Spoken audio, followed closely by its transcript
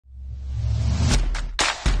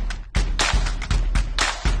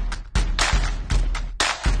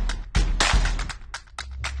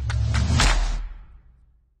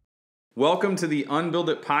Welcome to the UnBuild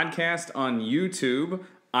It podcast on YouTube.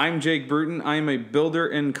 I'm Jake Bruton. I'm a builder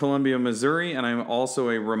in Columbia, Missouri, and I'm also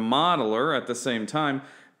a remodeler at the same time.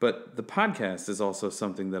 But the podcast is also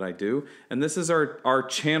something that I do. And this is our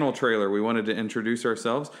channel trailer. We wanted to introduce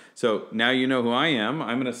ourselves. So now you know who I am.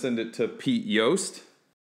 I'm going to send it to Pete Yost.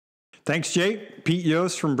 Thanks, Jake. Pete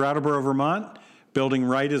Yost from Brattleboro, Vermont. Building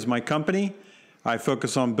Right is my company. I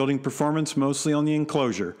focus on building performance, mostly on the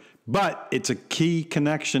enclosure. But it's a key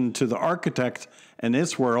connection to the architect in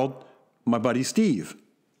this world, my buddy Steve.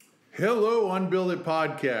 Hello, UnBuild It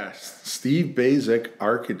podcast. Steve Baczek,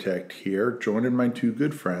 architect here, joining my two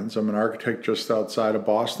good friends. I'm an architect just outside of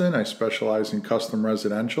Boston. I specialize in custom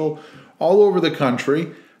residential all over the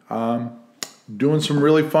country. Doing some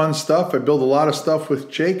really fun stuff. I build a lot of stuff with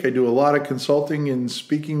Jake. I do a lot of consulting and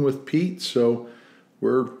speaking with Pete. So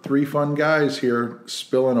we're three fun guys here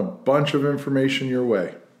spilling a bunch of information your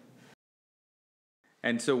way.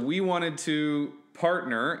 And so we wanted to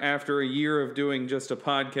partner after a year of doing just a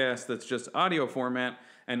podcast that's just audio format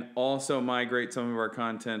and also migrate some of our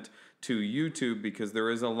content to YouTube because there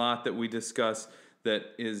is a lot that we discuss that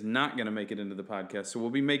is not going to make it into the podcast. So we'll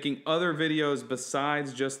be making other videos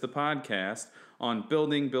besides just the podcast on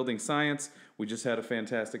building science. We just had a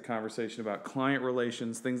fantastic conversation about client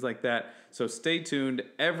relations, things like that. So stay tuned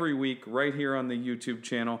every week right here on the YouTube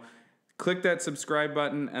channel. Click that subscribe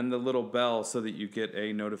button and the little bell so that you get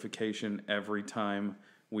a notification every time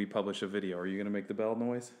we publish a video. Are you going to make the bell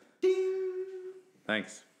noise? Ding.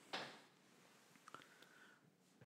 Thanks.